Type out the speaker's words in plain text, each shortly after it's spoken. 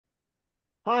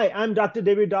Hi, I'm Dr.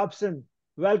 David Dobson.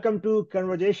 Welcome to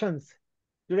Conversations.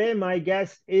 Today, my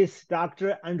guest is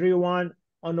Dr. Andreawan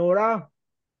Honora.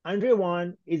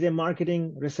 Andreawan is a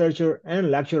marketing researcher and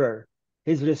lecturer.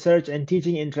 His research and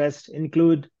teaching interests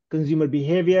include consumer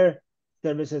behavior,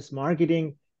 services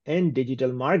marketing, and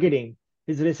digital marketing.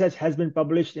 His research has been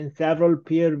published in several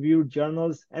peer-reviewed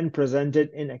journals and presented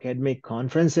in academic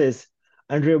conferences.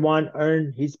 Andreawan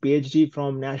earned his Ph.D.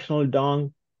 from National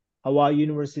Dong Hwa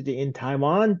University in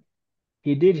Taiwan.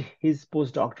 He did his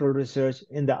postdoctoral research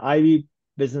in the Ivey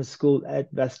Business School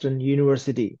at Western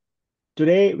University.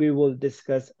 Today, we will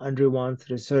discuss Andrewan's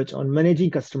research on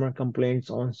managing customer complaints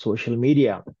on social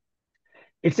media.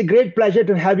 It's a great pleasure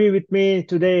to have you with me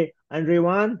today,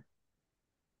 Andrewan.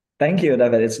 Thank you,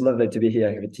 David. It's lovely to be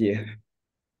here with you.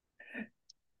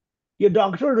 Your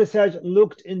doctoral research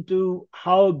looked into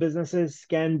how businesses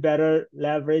can better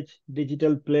leverage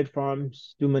digital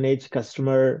platforms to manage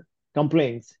customer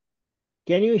complaints.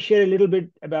 Can you share a little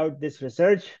bit about this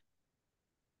research?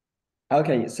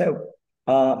 Okay, so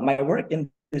my work in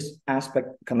this aspect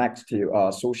connects to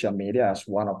social media as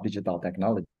one of digital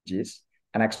technologies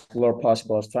and explore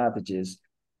possible strategies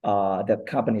that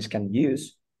companies can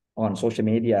use on social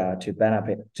media to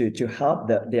benefit to help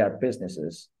their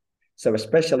businesses. So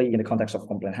especially in the context of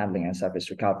complaint handling and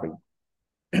service recovery.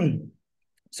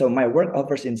 So my work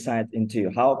offers insight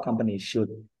into how companies should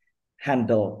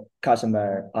handle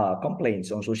customer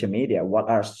complaints on social media. What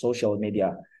are social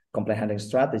media complaint handling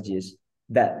strategies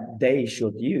that they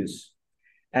should use?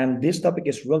 And this topic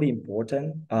is really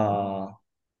important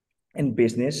in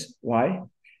business. Why?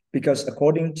 Because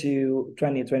according to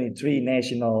 2023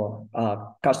 National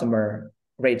Customer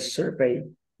Rates Survey,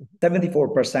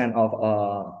 74%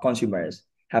 of consumers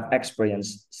have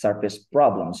experienced service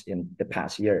problems in the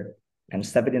past year, and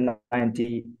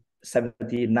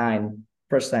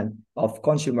 79% of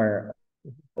consumer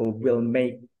will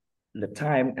make the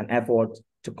time and effort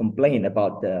to complain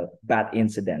about the bad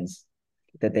incidents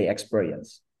that they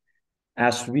experience.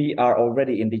 As we are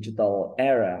already in digital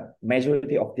era,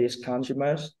 majority of these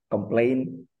consumers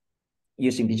complain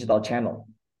using digital channel,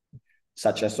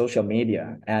 such as social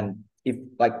media. And if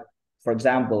like, for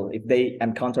example, if they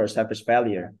encounter service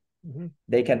failure,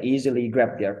 they can easily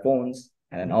grab their phones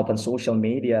and then open social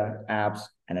media apps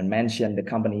and then mention the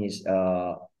company's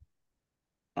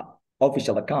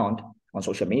official account on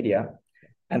social media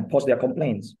and post their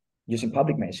complaints using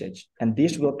public message. And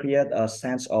this will create a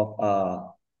sense of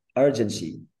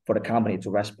urgency for the company to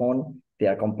respond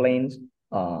their complaints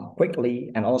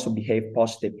quickly and also behave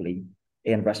positively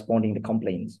in responding to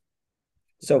complaints.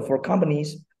 So for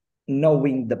companies,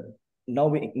 knowing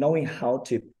how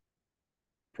to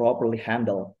properly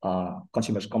handle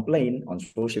consumers' complaint on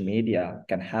social media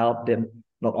can help them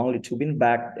not only to win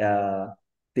back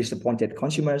disappointed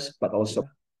consumers, but also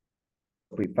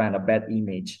prevent a bad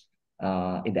image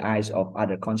in the eyes of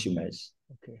other consumers.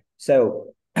 Okay.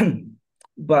 So,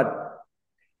 but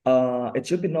it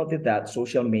should be noted that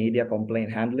social media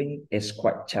complaint handling is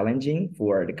quite challenging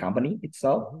for the company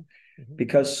itself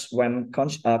because when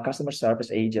customer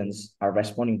service agents are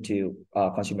responding to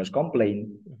consumers' complaint,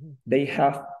 they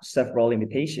have several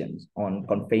limitations on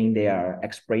conveying their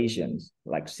expressions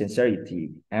like sincerity,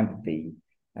 empathy,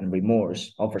 and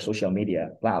remorse over social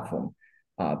media platform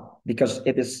because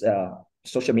it is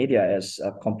social media is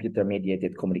a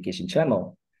computer-mediated communication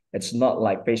channel. It's not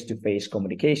like face-to-face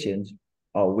communications,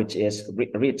 which is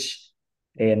rich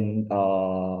in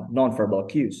non-verbal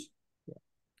cues.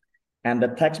 And the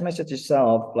text message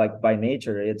itself, like by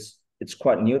nature, it's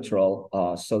quite neutral,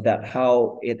 so that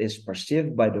how it is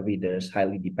perceived by the readers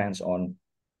highly depends on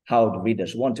how the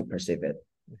readers want to perceive it.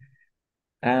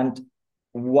 And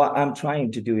what I'm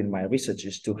trying to do in my research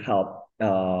is to help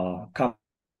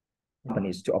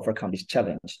companies to overcome this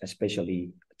challenge,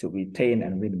 especially to retain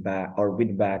and win back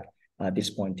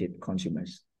disappointed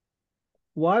consumers.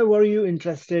 Why were you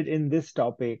interested in this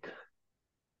topic?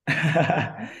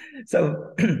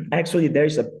 So actually,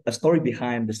 there's a story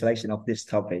behind the selection of this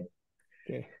topic.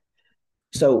 Okay.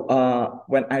 So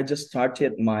when I just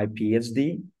started my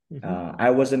PhD,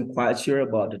 I wasn't quite sure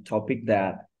about the topic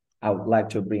that I would like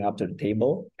to bring up to the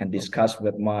table and discuss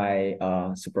with my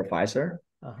supervisor.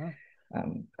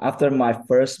 After my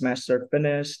first semester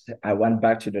finished, I went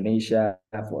back to Indonesia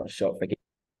for a short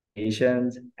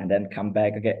vacation and then came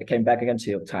back again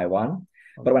to Taiwan.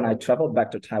 But when I traveled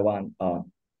back to Taiwan,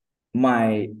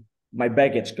 my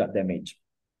baggage got damaged.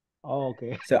 Oh,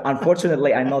 okay. So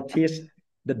unfortunately, I noticed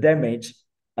the damage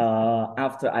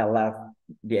after I left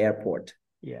the airport.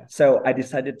 Yeah. So I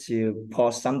decided to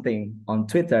post something on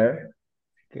Twitter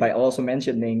by also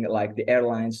mentioning like the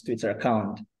airline's Twitter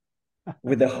account.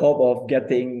 with the hope of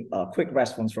getting a quick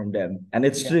response from them. And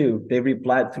it's true, they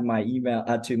replied to my email,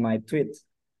 to my tweet,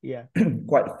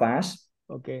 quite fast.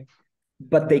 Okay.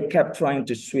 But they kept trying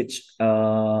to switch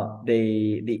our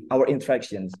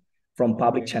interactions from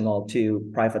public channel to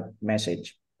private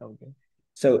message. Okay.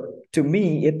 So to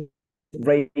me, it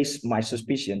raised my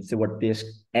suspicion toward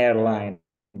this airline,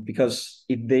 because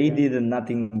if they did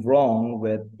nothing wrong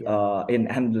with in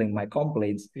handling my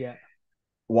complaints,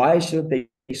 why should they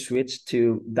switch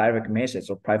to direct message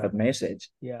or private message?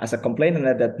 As a complainant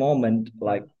at that moment,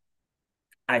 like,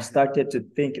 I started to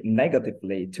think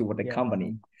negatively toward the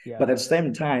company. But at the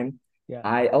same time,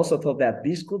 I also thought that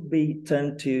this could be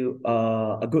turned to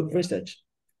a good research.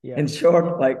 In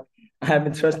short, like, I'm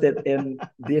interested in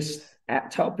this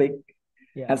topic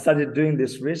and started doing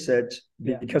this research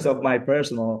because of my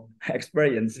personal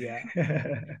experience.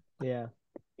 Yeah.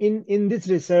 In this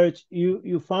research,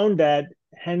 you found that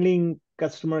handling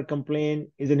customer complaint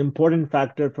is an important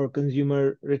factor for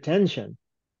consumer retention.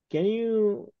 Can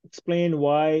you explain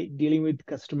why dealing with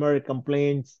customer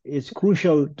complaints is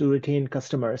crucial to retain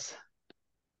customers?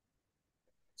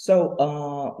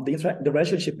 So the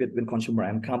relationship between consumer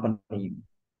and company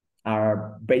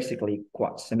are basically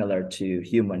quite similar to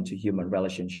human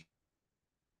relationship.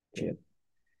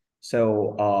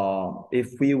 So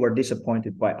if we were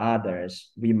disappointed by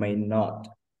others, we may not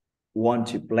want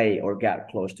to play or get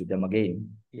close to them again,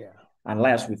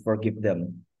 unless we forgive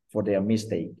them for their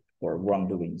mistake or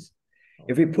wrongdoings.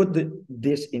 If we put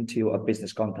this into a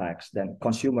business context, then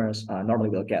consumers normally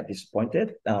will get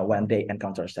disappointed when they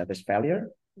encounter service failure,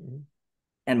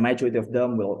 and majority of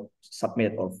them will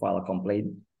submit or file a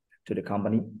complaint to the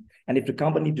company. And if the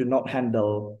company do not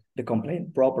handle the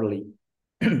complaint properly,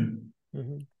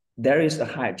 there is a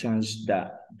high chance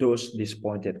that those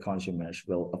disappointed consumers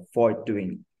will avoid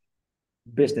doing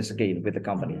business again with the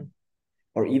company,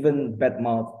 or even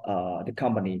badmouth the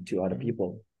company to other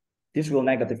people. This will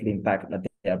negatively impact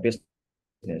their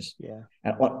business.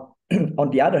 And on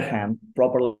the other hand,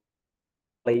 properly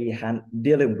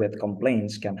dealing with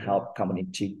complaints can help company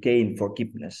to gain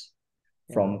forgiveness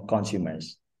from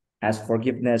consumers, as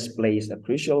forgiveness plays a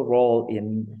crucial role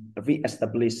in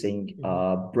re-establishing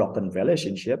a broken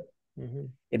relationship.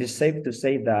 It is safe to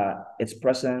say that its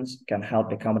presence can help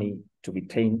the company to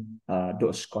retain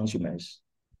those consumers.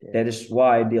 That is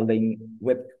why dealing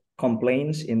with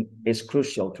complaints is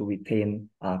crucial to retain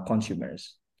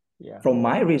consumers. From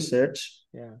my research,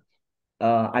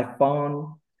 I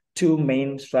found two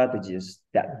main strategies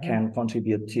that can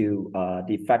contribute to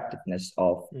the effectiveness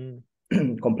of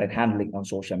complaint handling on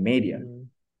social media.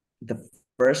 The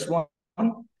first one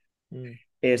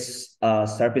is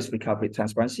service recovery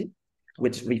transparency,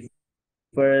 which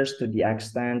refers to the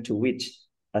extent to which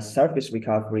a service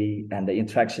recovery and the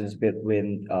interactions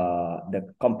between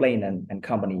the complainant and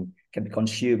company can be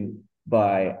consumed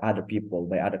by other people,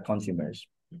 by other consumers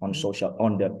on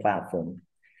the platform.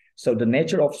 So the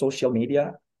nature of social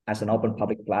media as an open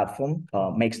public platform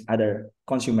makes other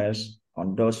consumers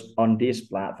on this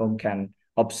platform can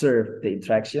observe the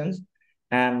interactions,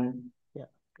 and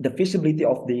the visibility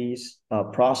of this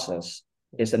process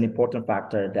is an important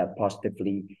factor that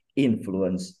positively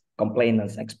influence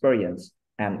complainants' experience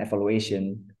and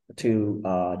evaluation to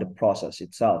the process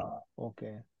itself.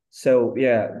 So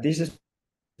this is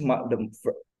the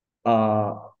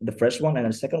first one, and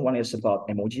the second one is about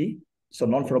emoji. So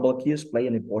nonverbal cues play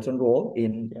an important role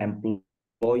in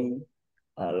employee,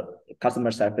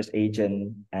 customer service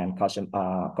agent, and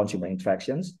consumer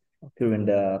interactions during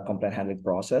the complaint handling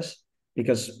process.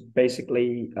 Because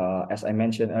basically, as I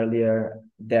mentioned earlier,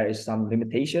 there is some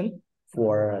limitation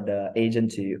for the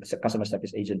customer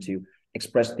service agent to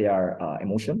express their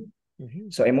emotion.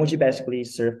 So emoji basically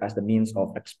serve as the means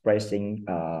of expressing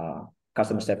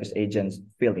customer service agents'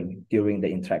 feeling during the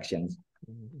interactions.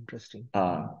 Interesting.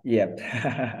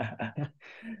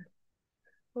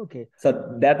 Okay.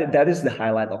 So that is the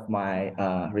highlight of my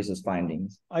research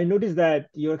findings. I noticed that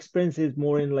your experience is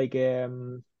more in like a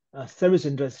service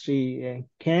industry.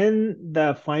 Can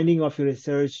the finding of your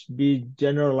research be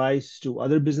generalized to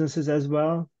other businesses as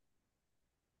well?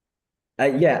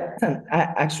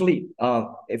 Actually,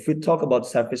 if we talk about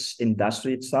service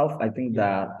industry itself, I think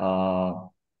that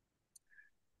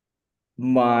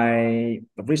my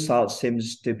result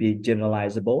seems to be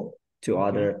generalizable to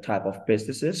other type of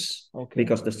businesses,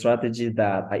 because the strategy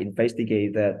that I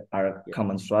investigated are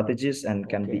common strategies and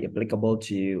can be applicable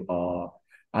to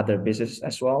other businesses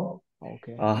as well.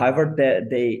 However,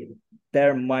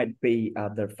 there might be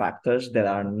other factors that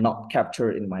are not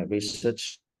captured in my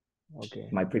research,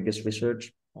 my previous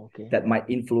research, that might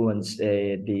influence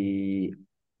the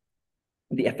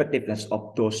the effectiveness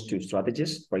of those two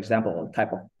strategies. For example,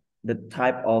 the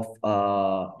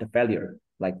failure,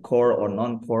 like core or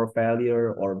non-core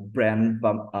failure or brand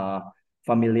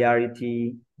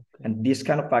familiarity. Okay. And this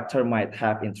kind of factor might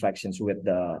have interactions with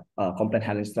the complaint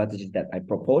handling strategy that I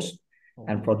propose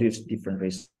and produce different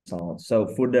results. So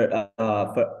further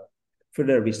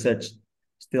research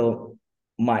still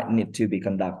might need to be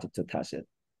conducted to test it.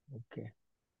 Okay.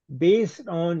 Based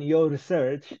on your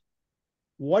research,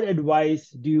 what advice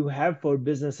do you have for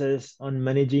businesses on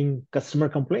managing customer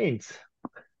complaints?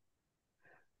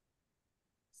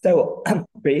 So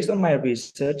based on my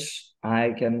research,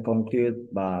 I can conclude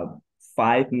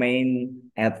 5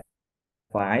 main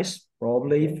advice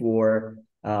probably for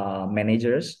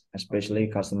managers, especially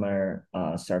customer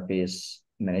service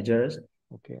managers.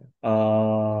 Okay.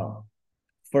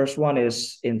 First one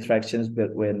is interactions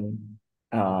between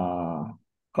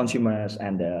consumers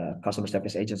and the customer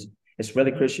service agents. It's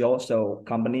really crucial. So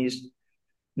companies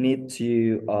need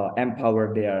to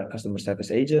empower their customer service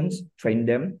agents, train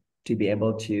them to be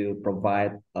able to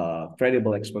provide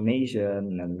credible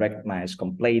explanation and recognize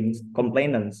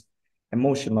complainants,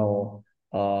 emotional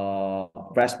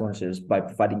responses by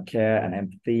providing care and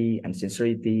empathy and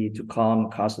sincerity to calm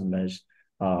customers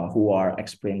who are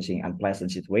experiencing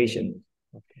unpleasant situations.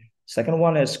 Okay. Second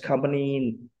one is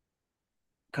company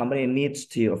needs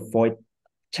to avoid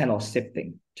channel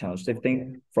shifting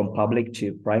from public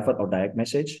to private or direct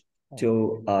message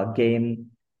to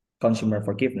gain consumer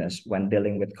forgiveness when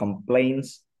dealing with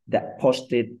complaints that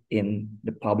posted in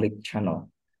the public channel.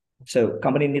 So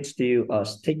company needs to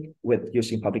stick with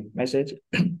using public message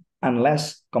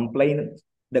unless the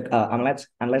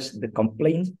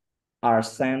complaints are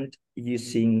sent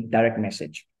using direct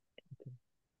message.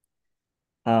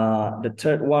 The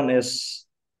third one is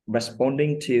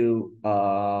responding to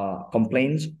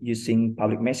complaints using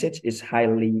public message is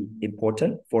highly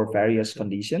important for various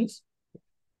conditions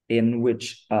in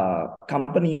which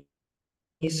companies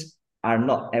are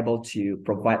not able to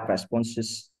provide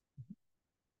responses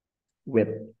with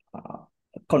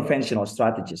conventional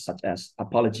strategies such as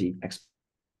apology,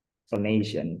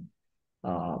 explanation,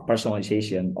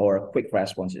 personalization, or quick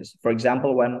responses. For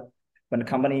example, when a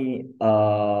company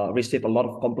receive a lot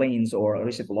of complaints or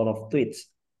receive a lot of tweets,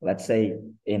 let's say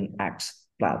in X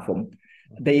platform,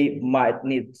 they might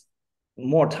need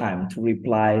more time to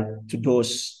reply to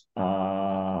those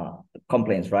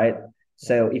complaints, right?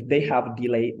 So if they have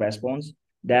delayed response,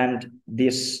 then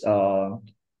this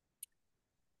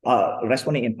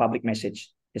responding in public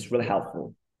message is really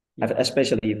helpful,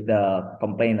 especially if the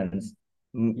complainants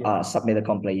submit a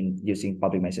complaint using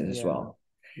public message as well.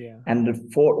 And the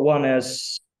fourth one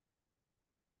is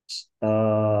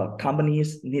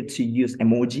companies need to use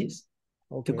emojis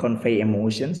to convey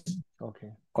emotions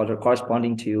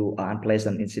corresponding to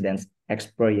unpleasant incidents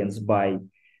experienced by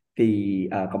the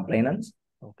complainants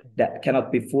that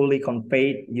cannot be fully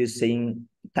conveyed using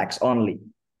text only.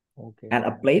 And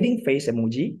a plating face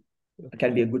emoji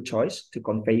can be a good choice to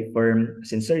convey firm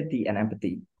sincerity and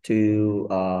empathy to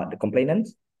the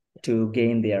complainants to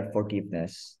gain their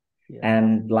forgiveness.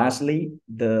 And lastly,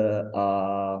 the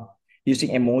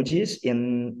using emojis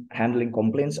in handling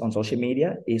complaints on social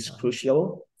media is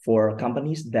crucial for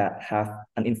companies that have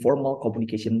an informal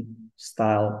communication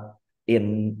style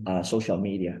in social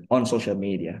media.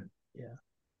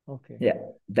 Yeah,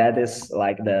 that is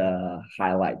like the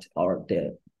highlight or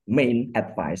the main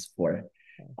advice for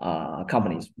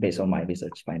companies based on my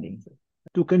research findings.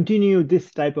 To continue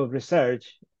this type of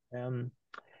research,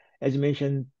 as you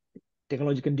mentioned,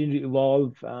 technology continue to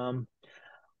evolve.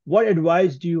 What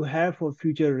advice do you have for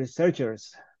future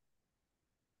researchers?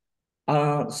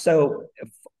 So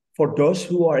for those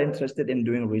who are interested in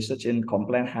doing research in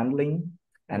complaint handling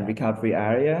and recovery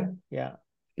area,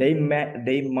 they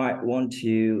might want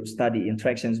to study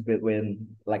interactions between,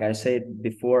 like I said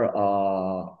before,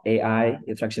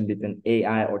 interaction between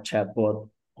AI or chatbot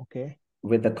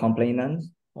with the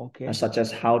complainants. Such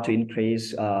as how to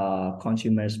increase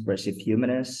consumers' perceived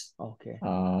humanness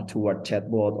toward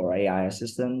chatbot or AI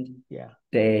assistant.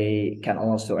 They can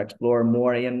also explore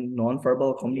more in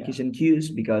non-verbal communication cues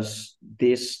because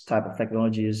this type of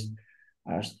technologies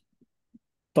are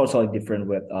totally different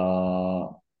with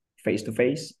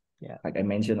face-to-face, like I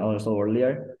mentioned also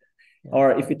earlier.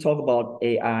 Or if we talk about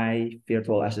AI,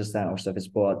 virtual assistant, or service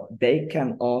bot, they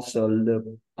can also look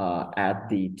at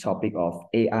the topic of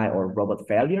AI or robot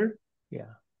failure,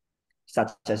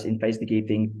 such as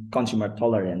investigating consumer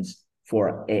tolerance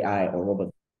for AI or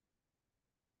robot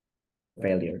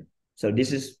failure. So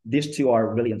these two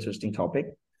are really interesting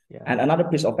topic. And another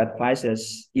piece of advice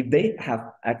is if they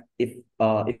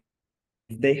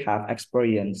have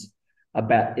experience a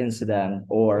bad incident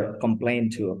or complain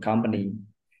to a company,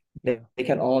 they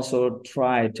can also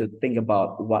try to think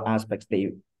about what aspects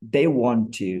they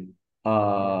want to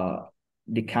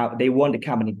they want the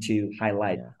company to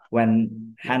highlight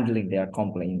when handling their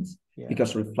complaints,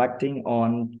 because reflecting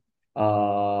on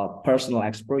personal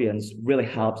experience really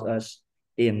helps us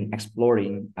in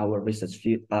exploring our research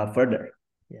further.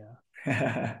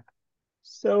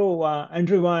 So,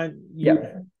 Andreawan,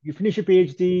 you finished your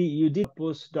PhD, you did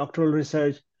postdoctoral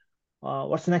research.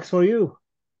 What's next for you?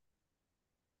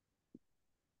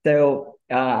 So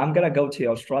I'm gonna go to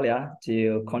Australia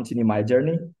to continue my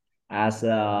journey as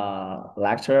a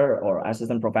lecturer or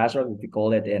assistant professor, if you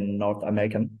call it in North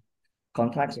American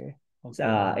context,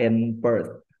 in Perth,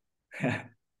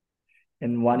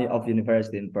 in one of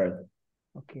university in Perth.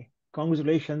 Okay,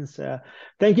 congratulations.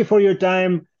 Thank you for your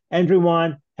time,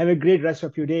 Andreawan. Have a great rest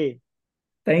of your day.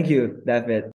 Thank you, David.